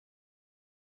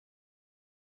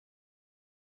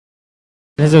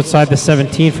Is outside the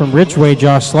 17 from Ridgeway,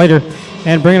 Josh Slater.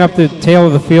 And bringing up the tail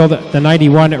of the field, the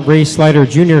 91, Ray Slater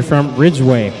Jr. from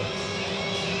Ridgeway.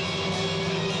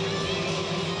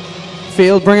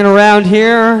 Field bringing around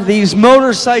here these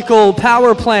motorcycle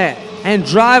power plant and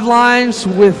drive lines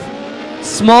with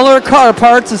smaller car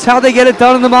parts is how they get it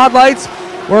done in the MOD Lights.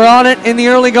 We're on it in the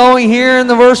early going here, and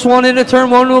the first one into turn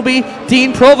one will be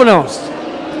Dean Provenost.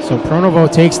 So Pronovo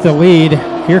takes the lead.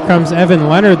 Here comes Evan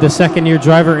Leonard, the second-year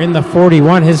driver in the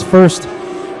 41. His first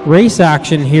race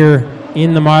action here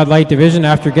in the MOD Light division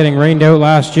after getting rained out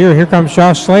last year. Here comes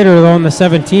Josh Slater, though, in the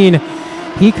 17.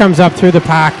 He comes up through the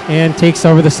pack and takes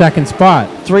over the second spot.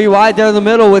 3 wide there in the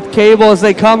middle with Cable as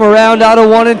they come around out of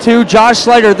 1 and 2. Josh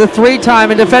Slater, the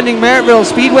 3-time and defending Merrittville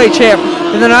Speedway champ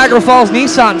in the Niagara Falls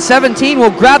Nissan 17,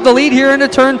 will grab the lead here into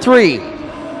turn 3.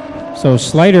 So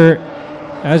Slater,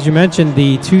 as you mentioned,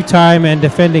 the 2-time and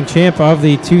defending champ of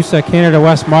the TUSA Canada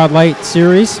West MOD Light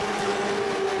Series,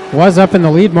 was up in the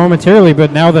lead momentarily,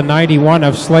 but now the 91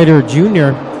 of Slater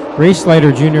Jr., Ray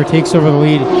Slater Jr., takes over the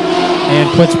lead and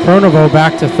puts Pronovo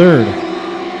back to third.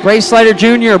 Ray Slater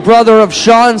Jr., brother of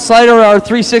Sean Slater, our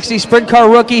 360 sprint car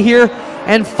rookie here,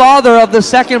 and father of the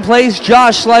second place,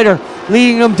 Josh Slater,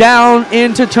 leading them down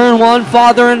into turn 1,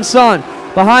 father and son.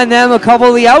 Behind them, a couple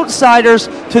of the outsiders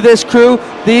to this crew,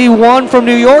 the one from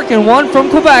New York and one from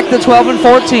Quebec, the 12 and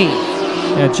 14.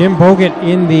 Yeah, Jim Bogut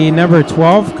in the number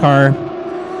 12 car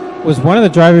was one of the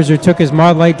drivers who took his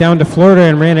MOD Light down to Florida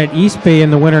and ran at East Bay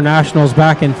in the Winter Nationals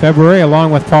back in February,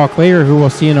 along with Paul Clayer, who we'll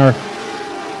see in our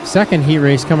second heat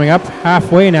race coming up.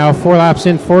 Halfway now, 4 laps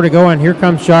in, 4 to go, and here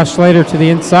comes Josh Slater to the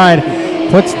inside.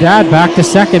 Puts Dad back to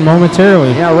second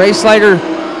momentarily. Yeah, Ray Slater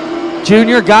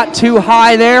Jr. got too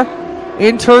high there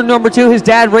in turn number 2. His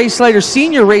dad, Ray Slater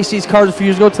Sr., raced these cars a few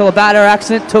years ago till a bad air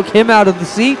accident took him out of the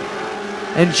seat.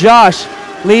 And Josh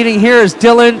leading here is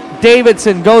Dylan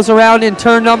Davidson, goes around in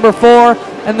turn number 4,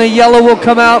 and the yellow will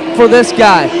come out for this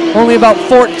guy. Only about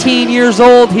 14 years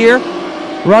old here,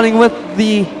 running with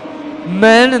the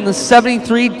men in the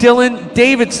 73, Dylan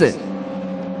Davidson.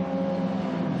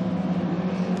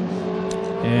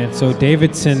 And so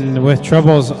Davidson with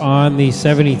troubles on the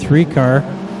 73 car.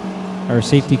 Our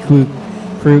safety crew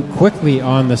quickly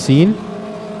on the scene.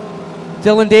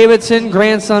 Dylan Davidson,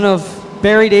 grandson of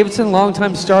Barry Davidson,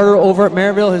 longtime starter over at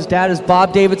Merrittville. His dad is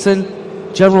Bob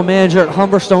Davidson, general manager at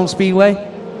Humberstone Speedway.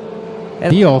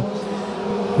 And Deal,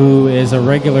 who is a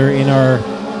regular in our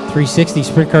 360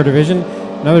 sprint car division.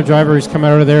 Another driver who's come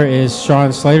out of there is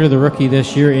Sean Slater, the rookie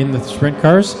this year in the sprint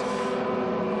cars.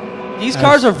 These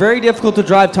cars are very difficult to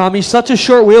drive, Tommy. Such a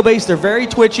short wheelbase. They're very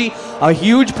twitchy. A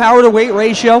huge power to weight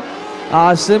ratio,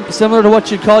 similar to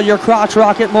what you'd call your crotch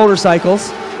rocket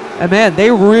motorcycles. And man, they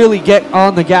really get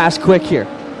on the gas quick here.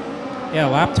 Yeah,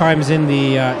 lap times in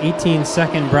the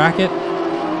 18-second bracket.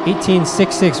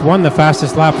 18.661, the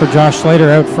fastest lap for Josh Slater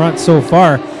out front so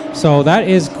far. So that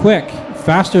is quick,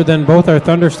 faster than both our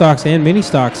Thunderstocks and Mini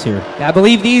Stocks here. Yeah, I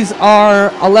believe these are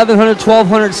 1100,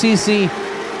 1200 cc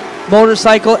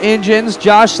motorcycle engines.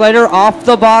 Josh Slater off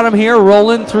the bottom here,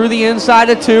 rolling through the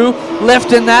inside of 2,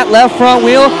 lifting that left front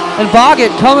wheel. And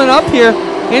Boggett coming up here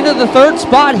into the third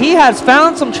spot. He has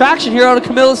found some traction here out of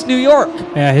Camillus, New York.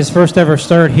 Yeah, his first ever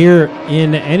start here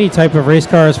in any type of race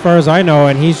car as far as I know,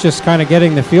 and he's just kind of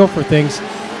getting the feel for things.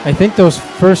 I think those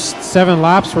first 7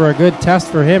 laps were a good test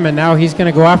for him, and now he's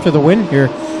going to go after the win here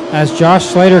as Josh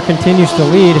Slater continues to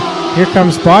lead. Here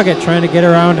comes Boggett trying to get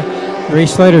around Ray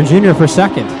Slater Jr. for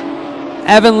second.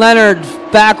 Evan Leonard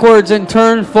backwards in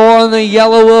turn 4, and the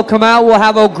yellow will come out. We'll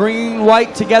have a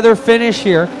green-white together finish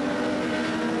here.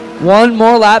 1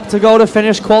 more lap to go to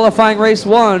finish qualifying race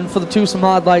 1 for the TUSA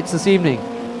MOD Lights this evening.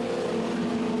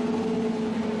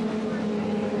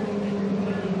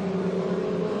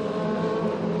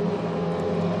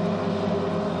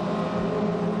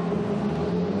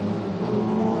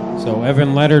 So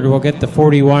Evan Leonard will get the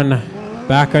 41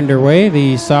 back underway,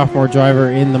 the sophomore driver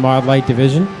in the MOD Light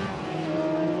division.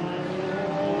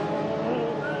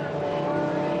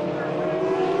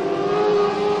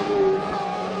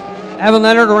 Evan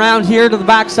Leonard around here to the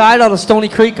backside out of Stony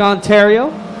Creek, Ontario.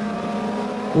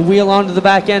 We'll wheel onto the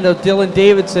back end of Dylan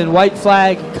Davidson. White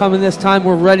flag coming this time.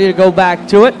 We're ready to go back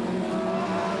to it.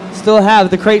 Still have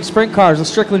the crate sprint cars, the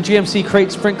Strickland GMC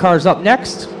crate sprint cars up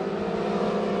next.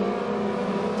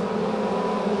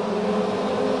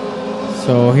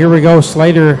 So here we go,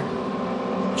 Slater,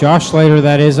 Josh Slater,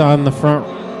 that is, on the front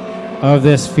of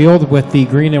this field with the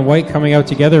green and white coming out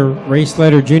together. Ray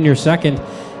Slater Jr. second,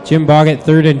 Jim Boggett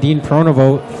third, and Dean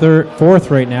Pronovo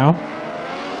fourth right now.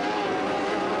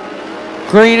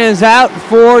 Green is out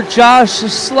for Josh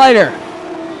Slater.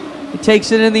 He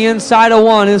takes it in the inside of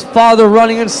 1. His father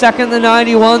running in second, the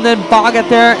 91. Then Boggett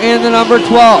there in the number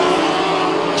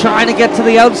 12. Trying to get to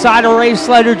the outside of Ray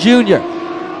Slater Jr.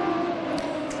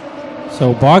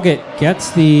 So Boggett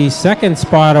gets the second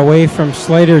spot away from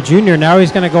Slater Jr. Now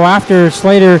he's going to go after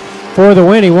Slater for the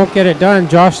win. He won't get it done.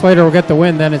 Josh Slater will get the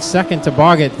win. Then it's second to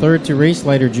Boggett, third to Ray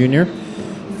Slater Jr.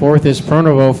 Fourth is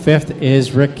Pronovo, fifth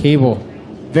is Rick Cable.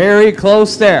 Very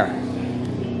close there.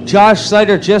 Josh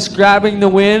Slater just grabbing the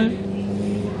win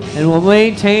and will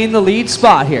maintain the lead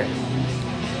spot here.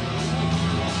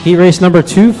 Heat race number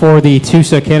 2 for the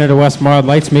Tusa Canada West MOD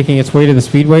Lights making its way to the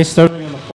Speedway. Starting